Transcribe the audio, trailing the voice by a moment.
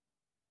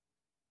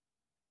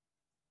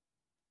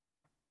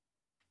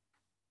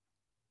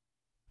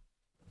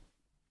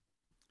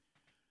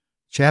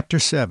Chapter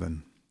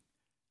 7.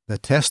 The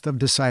Test of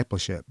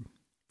Discipleship,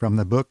 from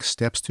the book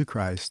Steps to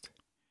Christ,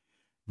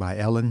 by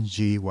Ellen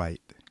G.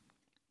 White.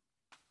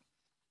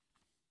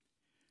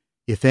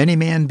 If any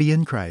man be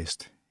in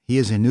Christ, he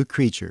is a new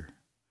creature.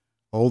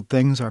 Old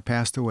things are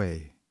passed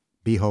away.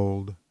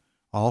 Behold,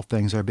 all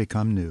things are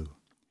become new.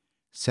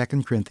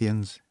 2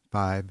 Corinthians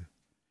 5,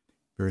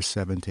 verse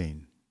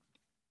 17.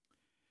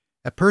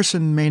 A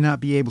person may not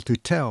be able to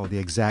tell the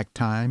exact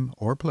time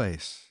or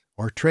place,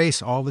 or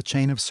trace all the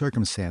chain of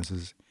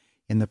circumstances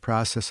in the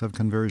process of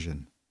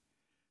conversion.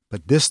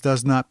 But this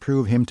does not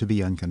prove him to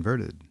be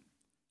unconverted.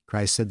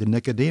 Christ said to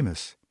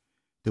Nicodemus,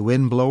 "The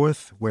wind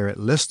bloweth where it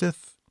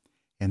listeth,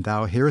 and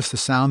thou hearest the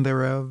sound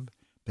thereof,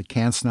 but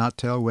canst not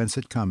tell whence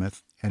it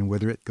cometh, and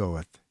whither it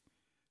goeth.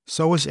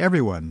 So is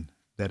everyone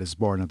that is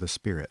born of the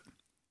Spirit."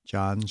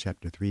 John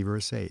chapter 3,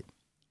 verse 8.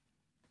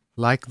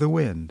 Like the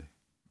wind,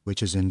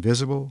 which is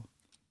invisible,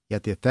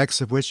 yet the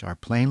effects of which are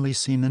plainly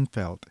seen and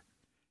felt,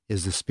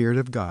 is the Spirit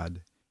of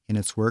God in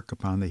its work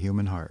upon the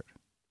human heart.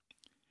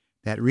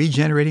 That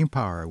regenerating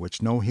power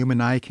which no human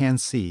eye can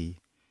see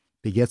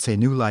begets a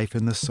new life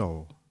in the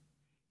soul.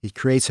 It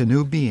creates a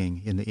new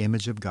being in the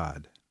image of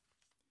God.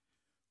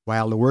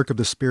 While the work of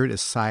the Spirit is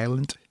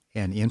silent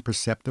and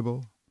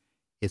imperceptible,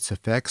 its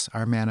effects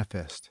are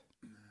manifest.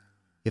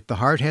 If the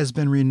heart has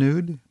been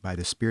renewed by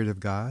the Spirit of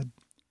God,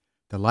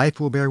 the life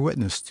will bear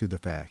witness to the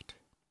fact.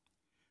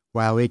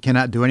 While we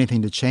cannot do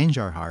anything to change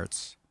our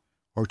hearts,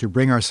 or to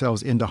bring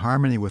ourselves into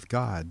harmony with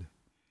God,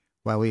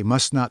 while we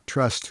must not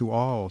trust to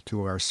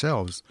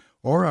ourselves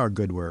or our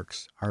good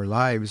works, our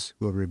lives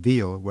will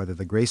reveal whether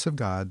the grace of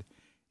God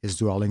is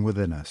dwelling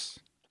within us.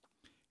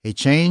 A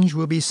change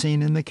will be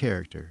seen in the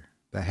character,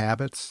 the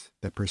habits,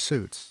 the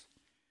pursuits.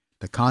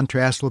 The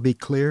contrast will be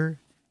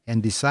clear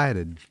and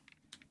decided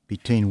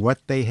between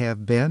what they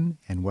have been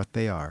and what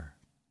they are.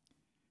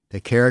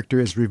 The character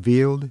is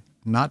revealed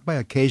not by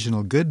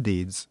occasional good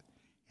deeds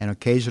and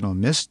occasional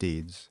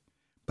misdeeds,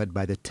 but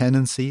by the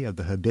tendency of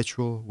the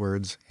habitual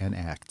words and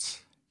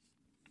acts.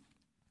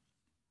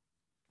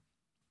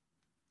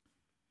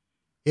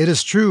 It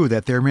is true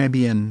that there may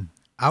be an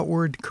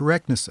outward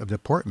correctness of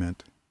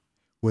deportment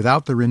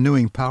without the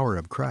renewing power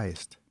of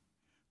Christ.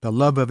 The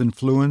love of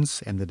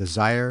influence and the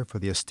desire for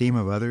the esteem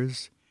of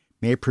others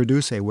may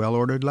produce a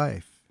well-ordered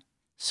life.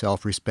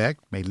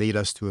 Self-respect may lead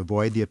us to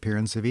avoid the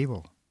appearance of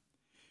evil.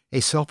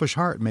 A selfish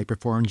heart may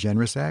perform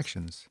generous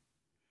actions.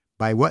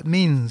 By what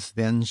means,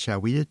 then,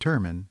 shall we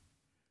determine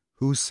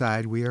whose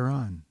side we are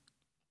on?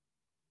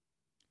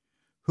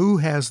 Who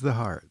has the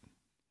heart?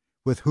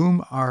 With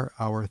whom are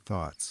our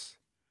thoughts?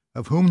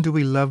 Of whom do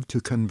we love to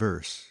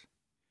converse?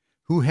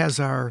 Who has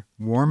our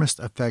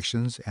warmest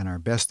affections and our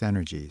best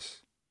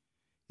energies?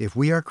 If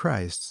we are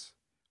Christ's,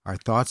 our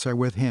thoughts are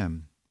with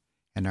Him,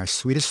 and our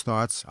sweetest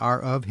thoughts are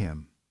of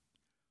Him.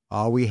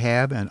 All we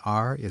have and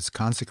are is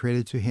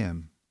consecrated to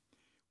Him.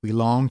 We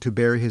long to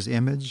bear His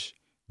image,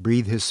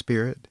 breathe His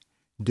Spirit,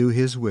 do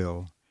His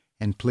will,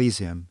 and please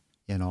Him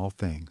in all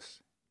things.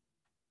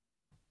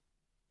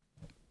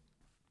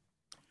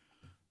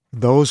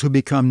 Those who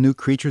become new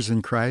creatures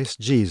in Christ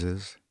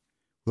Jesus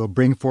will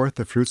bring forth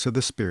the fruits of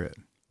the Spirit: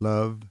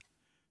 love,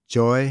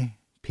 joy,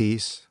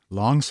 peace,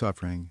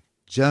 long-suffering,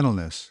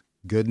 gentleness,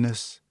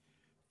 goodness,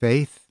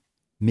 faith,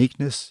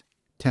 meekness,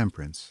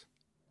 temperance.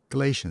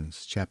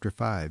 Galatians chapter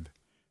 5,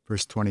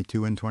 verse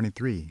 22 and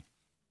 23.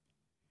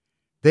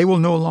 They will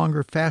no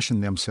longer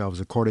fashion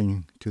themselves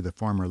according to the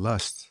former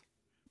lusts,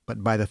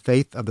 but by the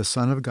faith of the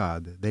Son of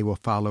God they will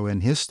follow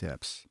in His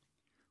steps,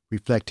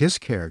 reflect His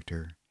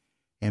character,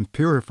 and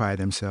purify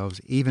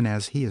themselves even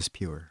as He is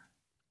pure.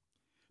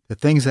 The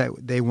things that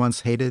they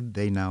once hated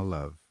they now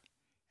love,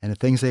 and the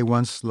things they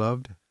once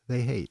loved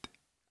they hate.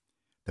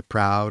 The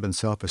proud and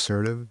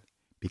self-assertive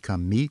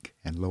become meek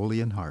and lowly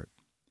in heart.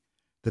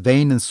 The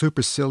vain and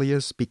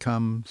supercilious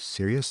become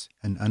serious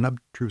and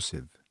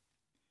unobtrusive.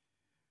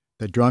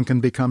 The drunken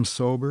become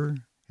sober,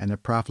 and the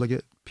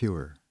profligate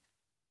pure.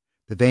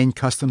 The vain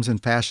customs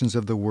and fashions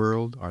of the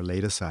world are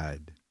laid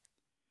aside.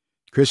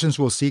 Christians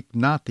will seek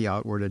not the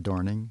outward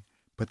adorning,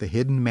 but the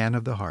hidden man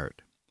of the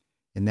heart,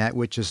 in that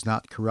which is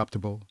not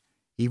corruptible,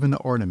 even the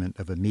ornament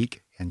of a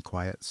meek and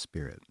quiet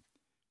spirit.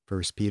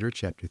 1 Peter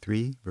chapter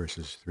 3,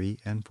 verses 3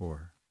 and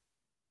 4.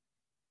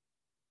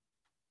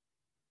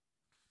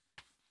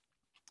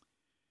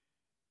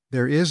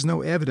 There is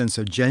no evidence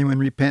of genuine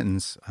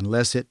repentance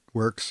unless it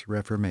works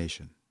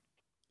reformation.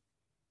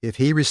 If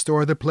he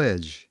restore the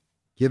pledge,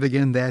 give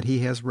again that he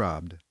has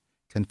robbed,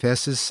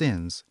 confess his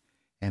sins,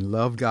 and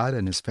love God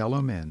and his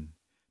fellow men,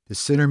 the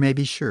sinner may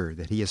be sure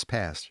that he has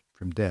passed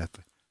from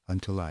death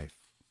unto life.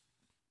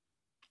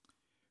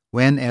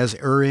 When, as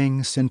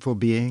erring, sinful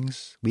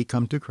beings, we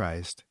come to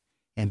Christ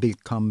and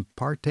become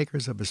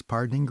partakers of His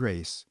pardoning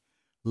grace,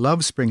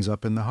 love springs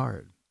up in the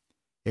heart.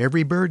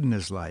 Every burden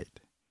is light,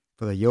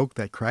 for the yoke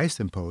that Christ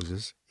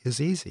imposes is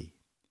easy.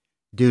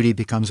 Duty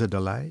becomes a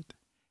delight,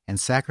 and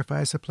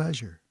sacrifice a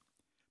pleasure.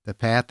 The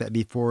path that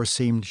before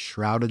seemed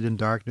shrouded in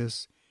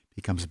darkness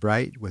becomes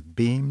bright with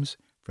beams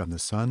from the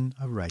Sun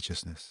of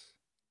Righteousness.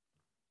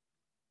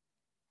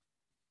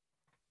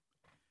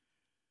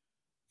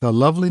 The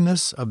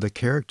loveliness of the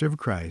character of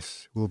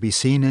Christ will be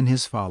seen in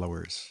his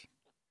followers.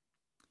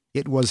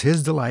 It was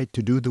his delight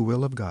to do the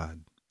will of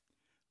God.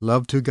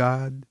 Love to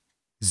God,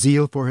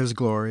 zeal for his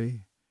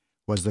glory,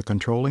 was the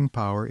controlling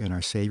power in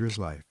our Savior's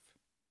life.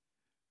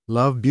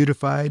 Love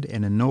beautified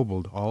and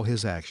ennobled all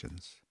his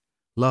actions.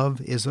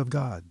 Love is of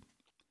God.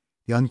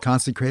 The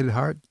unconsecrated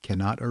heart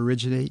cannot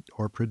originate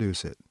or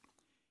produce it.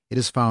 It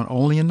is found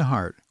only in the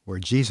heart where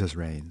Jesus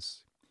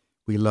reigns.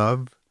 We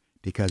love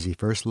because he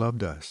first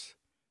loved us.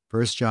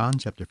 1 John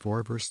chapter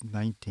 4, verse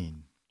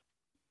 19.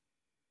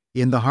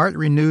 In the heart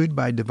renewed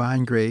by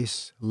divine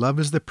grace, love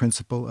is the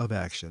principle of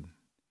action.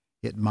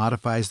 It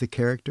modifies the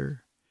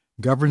character,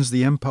 governs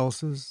the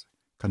impulses,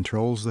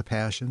 controls the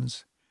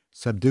passions,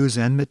 subdues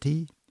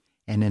enmity,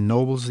 and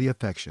ennobles the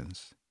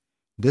affections.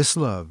 This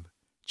love,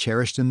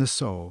 cherished in the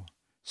soul,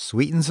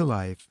 sweetens the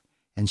life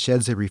and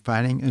sheds a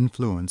refining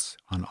influence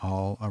on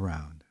all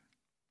around.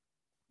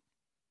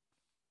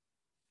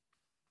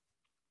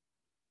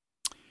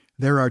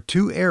 There are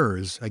two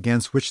errors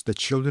against which the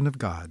children of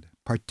God,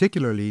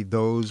 particularly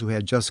those who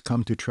had just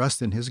come to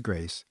trust in his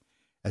grace,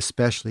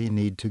 especially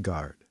need to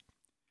guard.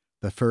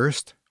 The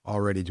first,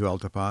 already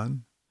dwelt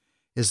upon,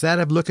 is that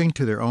of looking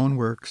to their own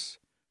works,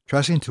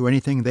 trusting to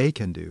anything they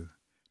can do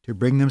to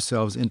bring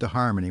themselves into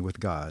harmony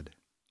with God.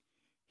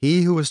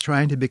 He who is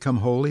trying to become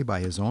holy by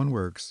his own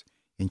works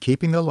in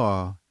keeping the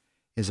law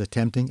is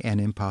attempting an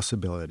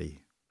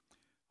impossibility.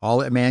 All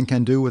that man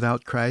can do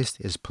without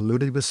Christ is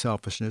polluted with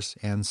selfishness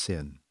and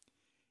sin.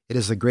 It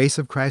is the grace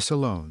of Christ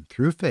alone,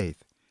 through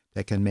faith,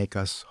 that can make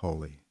us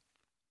holy.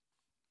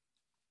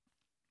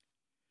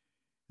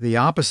 The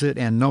opposite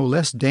and no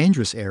less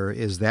dangerous error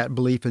is that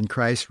belief in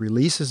Christ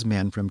releases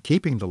men from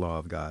keeping the law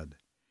of God,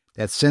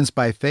 that since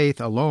by faith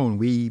alone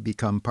we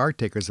become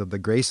partakers of the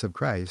grace of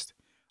Christ,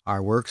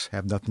 our works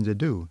have nothing to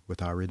do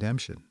with our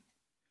redemption.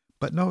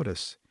 But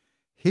notice,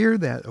 here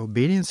that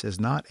obedience is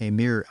not a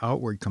mere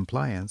outward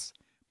compliance,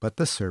 but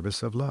the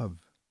service of love.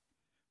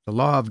 The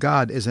law of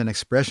God is an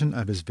expression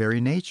of his very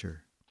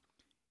nature.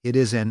 It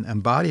is an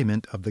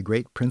embodiment of the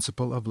great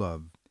principle of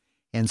love,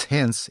 and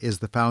hence is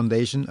the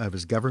foundation of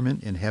his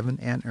government in heaven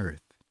and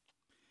earth.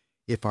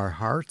 If our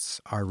hearts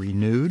are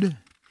renewed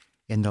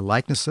in the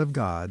likeness of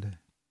God,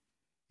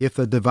 if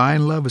the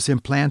divine love is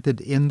implanted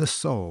in the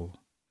soul,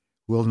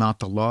 will not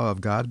the law of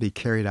God be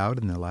carried out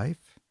in the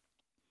life?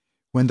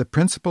 When the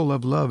principle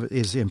of love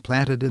is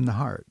implanted in the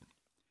heart,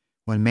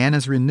 when man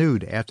is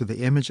renewed after the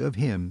image of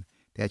him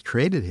that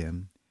created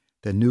him,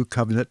 the new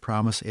covenant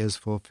promise is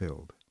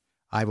fulfilled.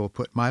 I will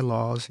put my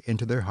laws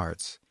into their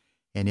hearts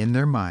and in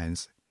their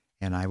minds,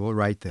 and I will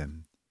write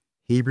them.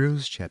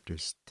 Hebrews chapter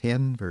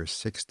 10, verse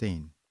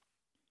 16.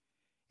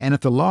 And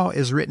if the law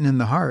is written in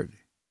the heart,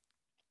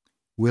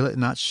 will it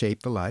not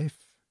shape the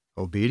life,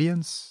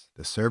 obedience,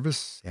 the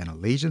service, and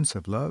allegiance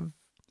of love?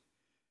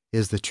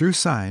 Is the true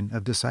sign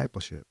of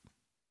discipleship.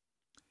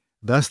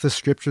 Thus the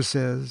Scripture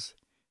says,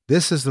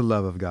 "This is the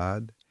love of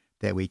God,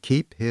 that we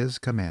keep his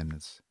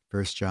commandments."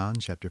 1 John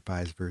chapter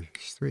 5, verse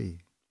 3.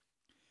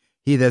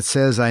 He that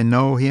says, "I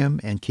know him,"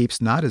 and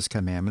keeps not his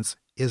commandments,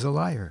 is a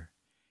liar,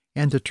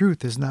 and the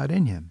truth is not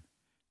in him.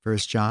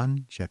 1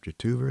 John chapter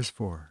 2, verse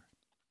 4.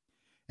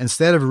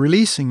 Instead of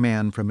releasing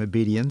man from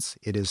obedience,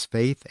 it is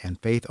faith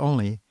and faith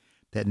only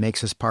that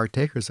makes us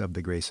partakers of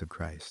the grace of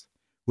Christ,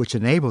 which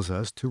enables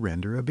us to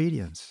render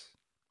obedience.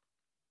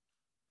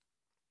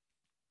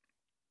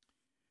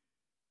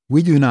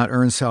 We do not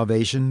earn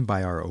salvation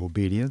by our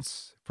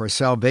obedience, for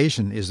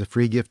salvation is the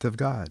free gift of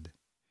God,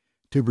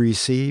 to be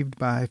received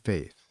by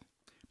faith.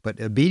 But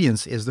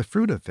obedience is the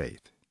fruit of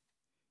faith.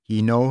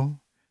 Ye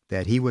know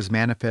that he was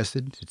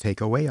manifested to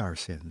take away our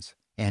sins,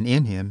 and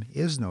in him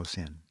is no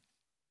sin.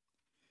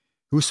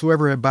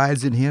 Whosoever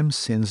abides in him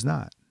sins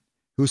not.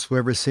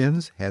 Whosoever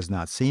sins has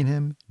not seen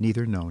him,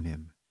 neither known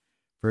him.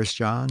 1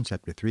 John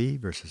chapter 3,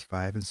 verses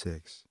 5 and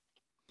 6.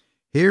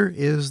 Here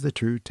is the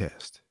true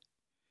test.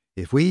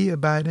 If we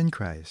abide in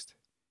Christ,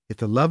 if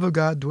the love of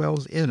God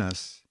dwells in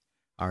us,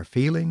 our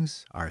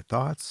feelings, our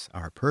thoughts,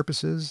 our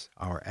purposes,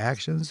 our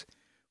actions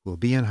will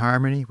be in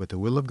harmony with the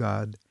will of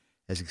God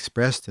as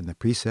expressed in the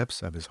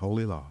precepts of his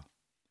holy law.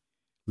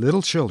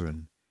 Little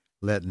children,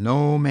 let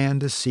no man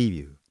deceive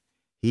you.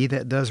 He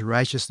that does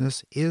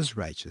righteousness is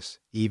righteous,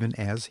 even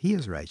as he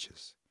is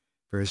righteous.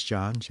 1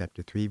 John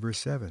chapter 3, verse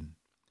 7.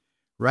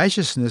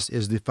 Righteousness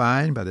is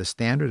defined by the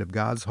standard of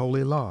God's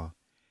holy law,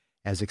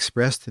 as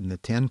expressed in the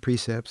 10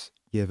 precepts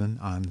given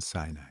on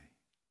Sinai.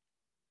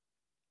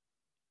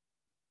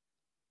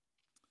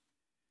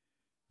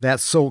 That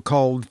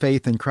so-called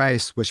faith in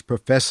Christ which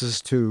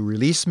professes to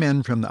release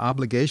men from the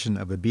obligation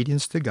of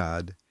obedience to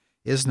God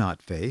is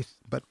not faith,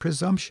 but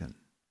presumption.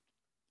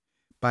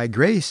 By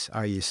grace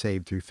are ye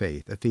saved through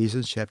faith,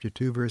 Ephesians chapter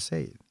 2, verse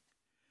 8.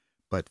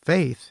 But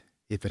faith,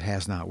 if it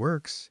has not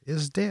works,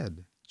 is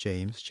dead,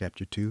 James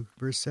chapter 2,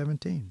 verse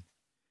 17.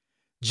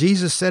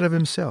 Jesus said of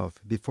himself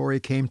before he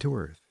came to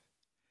earth,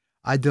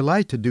 I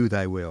delight to do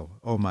thy will,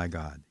 O my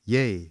God.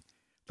 Yea,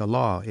 the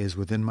law is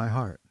within my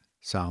heart.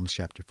 Psalms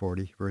chapter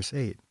 40, verse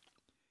 8.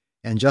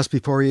 And just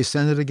before he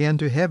ascended again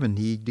to heaven,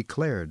 he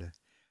declared,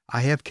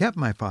 I have kept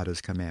my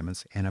Father's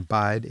commandments and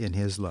abide in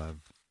his love.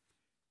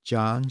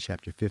 John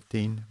chapter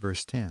 15,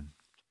 verse 10.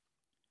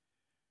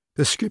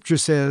 The scripture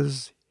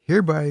says,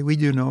 hereby we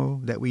do know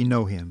that we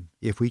know him,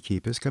 if we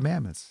keep his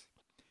commandments.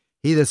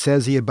 He that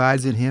says he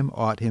abides in him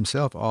ought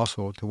himself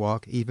also to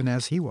walk even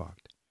as he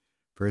walked.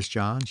 1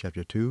 John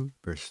chapter 2,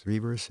 verse 3,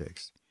 verse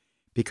 6.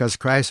 Because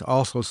Christ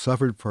also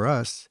suffered for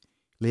us,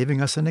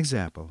 leaving us an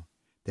example,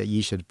 that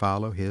ye should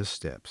follow his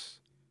steps.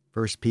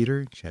 1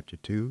 Peter chapter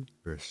 2,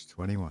 verse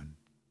 21.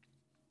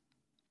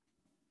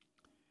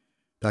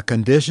 The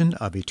condition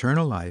of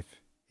eternal life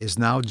is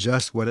now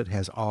just what it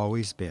has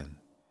always been,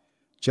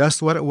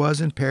 just what it was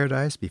in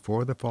paradise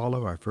before the fall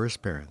of our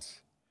first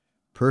parents.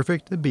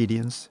 Perfect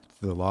obedience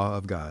to the law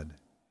of God.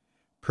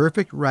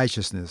 Perfect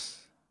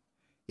righteousness.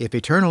 If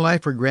eternal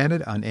life were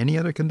granted on any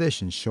other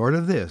condition short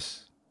of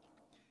this,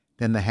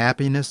 then the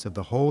happiness of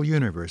the whole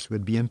universe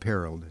would be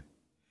imperiled.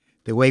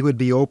 The way would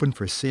be open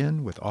for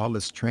sin, with all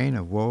its train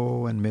of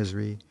woe and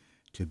misery,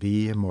 to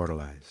be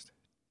immortalized.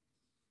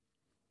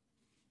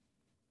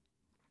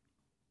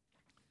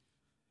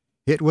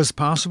 It was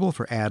possible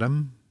for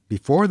Adam,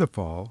 before the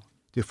fall,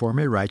 to form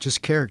a righteous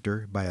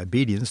character by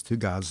obedience to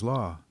God's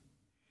law.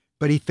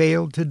 But he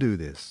failed to do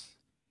this,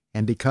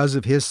 and because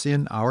of his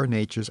sin our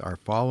natures are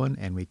fallen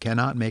and we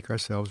cannot make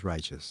ourselves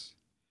righteous.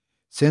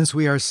 Since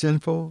we are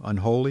sinful,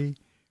 unholy,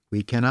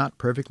 we cannot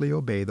perfectly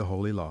obey the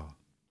holy law.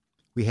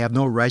 We have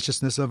no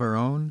righteousness of our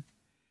own,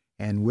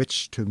 and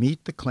which to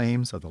meet the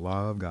claims of the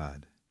law of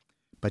God.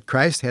 But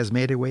Christ has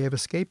made a way of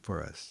escape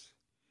for us.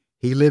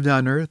 He lived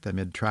on earth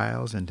amid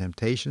trials and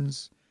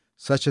temptations,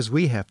 such as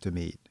we have to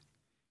meet.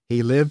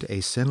 He lived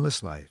a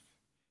sinless life.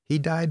 He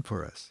died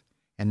for us,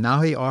 and now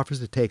he offers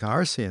to take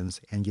our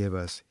sins and give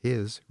us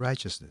his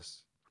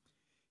righteousness.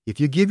 If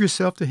you give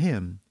yourself to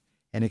him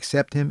and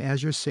accept him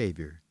as your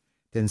Savior,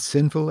 then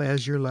sinful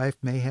as your life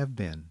may have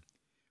been,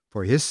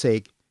 for his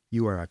sake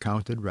you are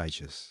accounted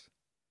righteous.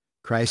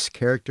 Christ's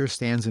character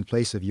stands in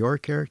place of your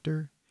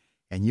character,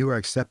 and you are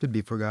accepted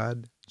before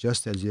God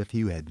just as if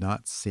you had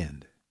not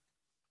sinned.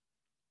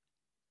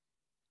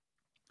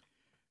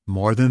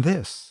 More than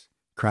this,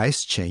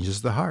 Christ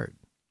changes the heart.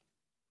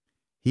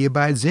 He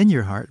abides in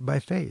your heart by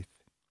faith.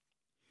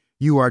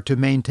 You are to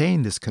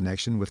maintain this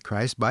connection with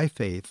Christ by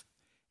faith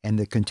and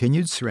the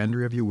continued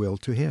surrender of your will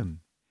to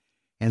him.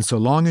 And so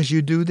long as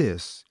you do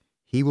this,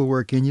 he will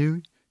work in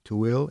you to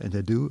will and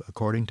to do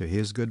according to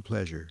his good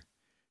pleasure.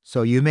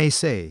 So you may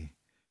say,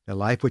 the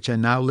life which I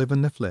now live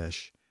in the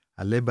flesh,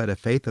 I live by the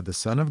faith of the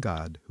Son of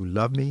God, who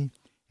loved me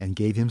and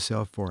gave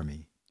himself for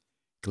me.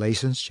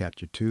 Galatians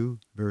chapter 2,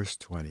 verse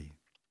 20.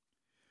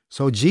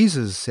 So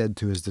Jesus said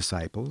to his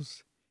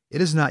disciples, it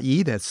is not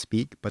ye that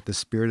speak, but the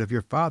Spirit of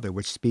your Father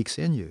which speaks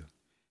in you.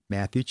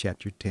 Matthew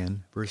chapter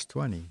 10, verse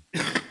 20.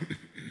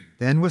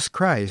 Then with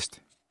Christ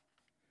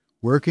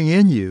working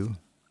in you,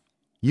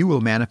 you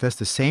will manifest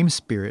the same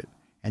Spirit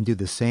and do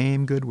the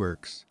same good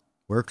works,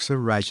 works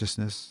of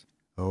righteousness,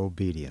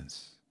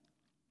 obedience.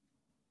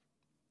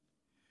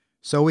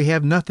 So we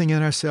have nothing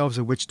in ourselves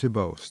of which to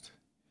boast.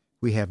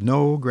 We have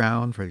no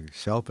ground for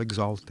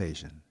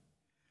self-exaltation.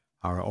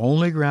 Our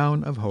only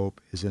ground of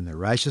hope is in the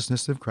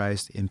righteousness of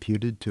Christ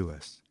imputed to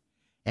us,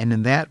 and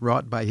in that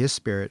wrought by his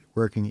Spirit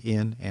working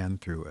in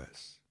and through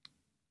us.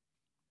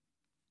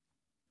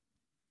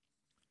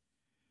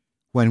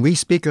 When we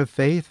speak of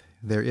faith,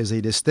 there is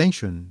a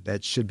distinction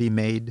that should be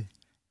made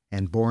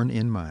and borne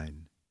in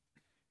mind.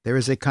 There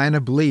is a kind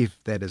of belief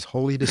that is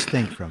wholly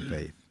distinct from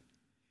faith.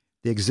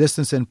 The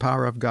existence and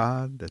power of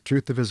God, the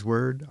truth of his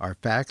word, are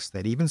facts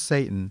that even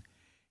Satan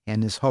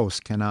and his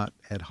hosts cannot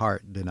at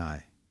heart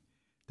deny.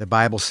 The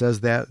Bible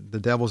says that the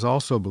devils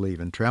also believe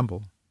and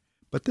tremble,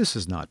 but this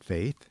is not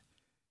faith.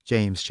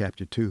 James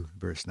chapter 2,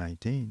 verse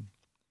 19.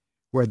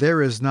 Where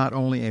there is not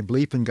only a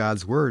belief in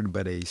God's word,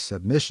 but a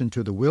submission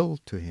to the will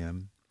to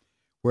him,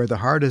 where the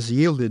heart is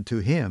yielded to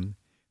him,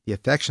 the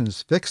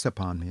affections fixed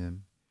upon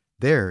him,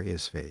 there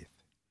is faith.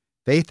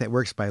 Faith that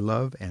works by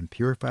love and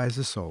purifies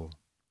the soul.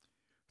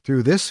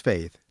 Through this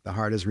faith, the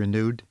heart is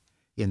renewed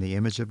in the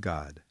image of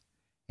God,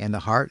 and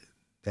the heart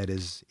that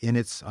is in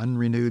its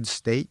unrenewed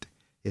state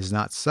is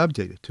not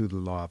subject to the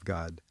law of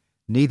God,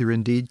 neither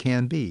indeed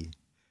can be,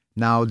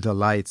 now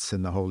delights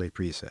in the holy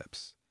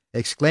precepts,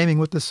 exclaiming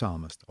with the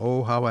psalmist,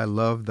 O how I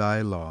love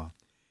thy law!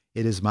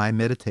 It is my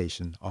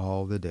meditation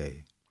all the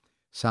day.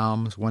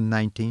 Psalms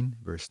 119,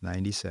 verse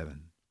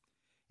 97.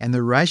 And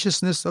the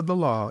righteousness of the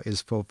law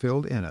is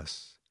fulfilled in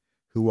us,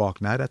 who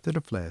walk not after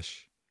the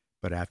flesh,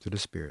 but after the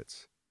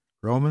spirits.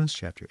 Romans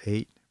chapter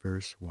 8,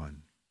 verse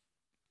 1.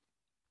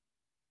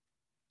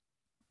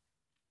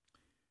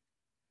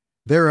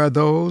 There are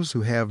those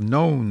who have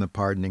known the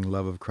pardoning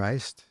love of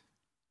Christ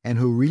and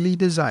who really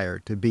desire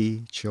to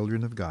be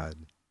children of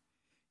God.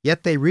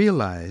 Yet they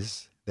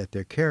realize that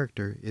their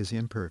character is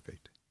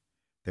imperfect,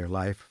 their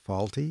life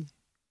faulty,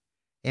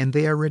 and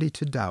they are ready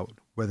to doubt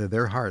whether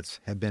their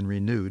hearts have been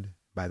renewed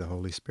by the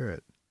Holy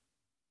Spirit.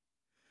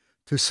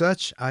 To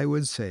such I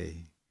would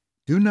say,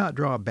 do not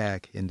draw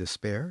back in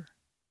despair.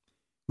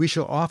 We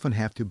shall often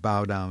have to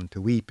bow down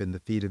to weep in the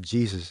feet of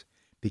Jesus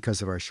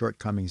because of our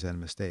shortcomings and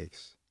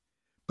mistakes.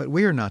 But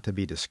we are not to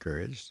be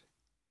discouraged.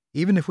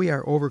 Even if we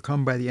are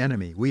overcome by the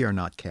enemy, we are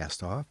not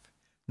cast off,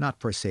 not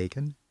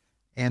forsaken,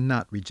 and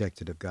not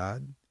rejected of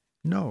God.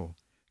 No,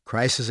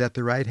 Christ is at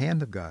the right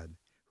hand of God,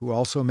 who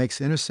also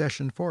makes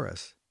intercession for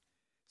us.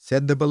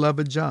 Said the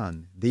beloved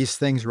John, "These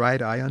things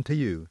write I unto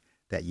you,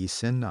 that ye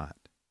sin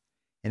not.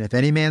 And if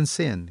any man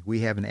sin,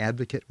 we have an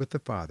advocate with the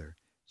Father,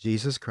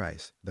 Jesus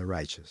Christ, the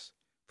righteous."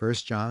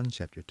 1 John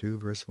chapter 2,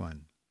 verse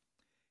 1.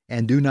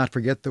 And do not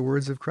forget the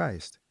words of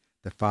Christ.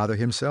 The Father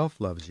himself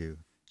loves you.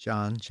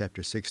 John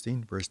chapter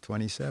 16, verse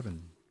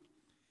 27.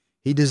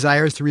 He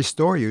desires to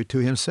restore you to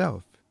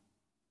himself,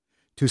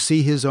 to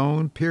see his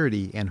own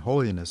purity and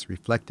holiness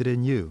reflected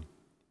in you.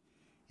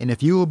 And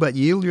if you will but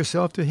yield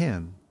yourself to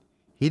him,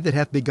 he that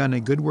hath begun a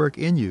good work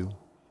in you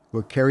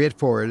will carry it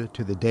forward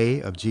to the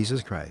day of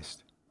Jesus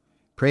Christ.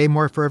 Pray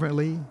more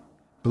fervently,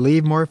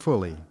 believe more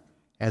fully.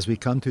 As we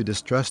come to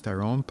distrust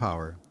our own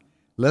power,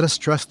 let us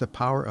trust the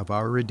power of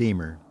our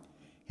Redeemer,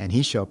 and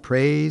he shall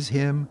praise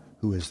him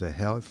who is the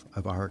health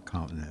of our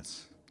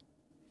countenance.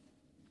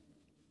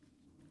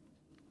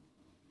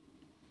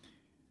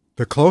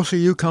 The closer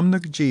you come to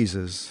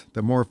Jesus,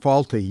 the more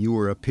faulty you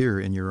will appear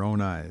in your own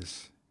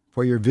eyes,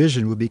 for your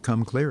vision will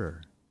become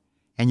clearer,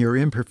 and your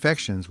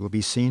imperfections will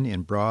be seen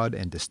in broad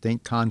and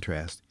distinct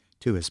contrast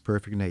to his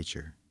perfect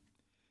nature.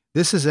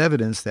 This is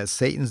evidence that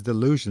Satan's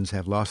delusions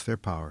have lost their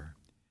power,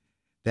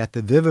 that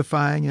the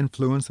vivifying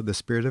influence of the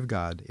Spirit of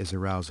God is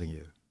arousing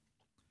you.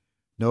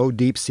 No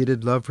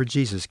deep-seated love for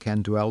Jesus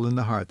can dwell in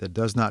the heart that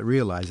does not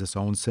realize its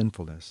own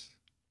sinfulness.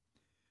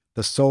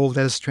 The soul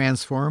that is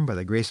transformed by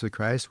the grace of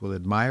Christ will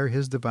admire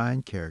his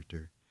divine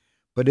character,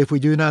 but if we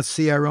do not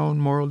see our own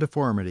moral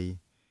deformity,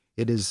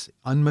 it is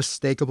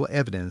unmistakable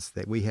evidence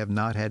that we have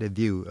not had a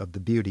view of the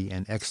beauty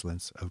and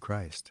excellence of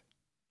Christ.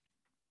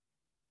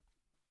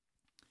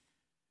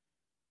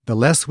 The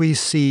less we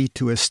see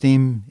to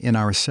esteem in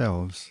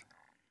ourselves,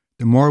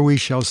 the more we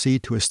shall see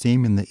to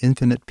esteem in the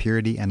infinite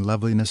purity and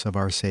loveliness of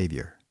our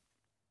Savior.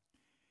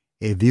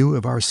 A view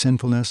of our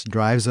sinfulness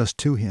drives us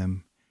to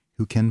him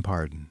who can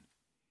pardon.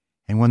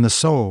 And when the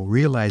soul,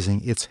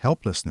 realizing its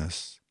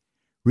helplessness,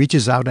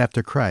 reaches out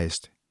after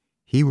Christ,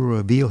 he will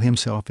reveal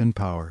himself in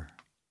power.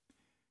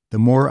 The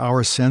more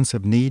our sense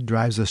of need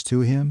drives us to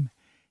him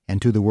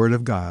and to the Word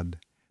of God,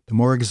 the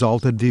more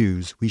exalted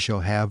views we shall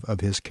have of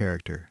his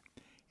character,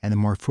 and the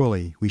more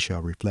fully we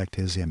shall reflect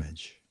his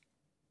image.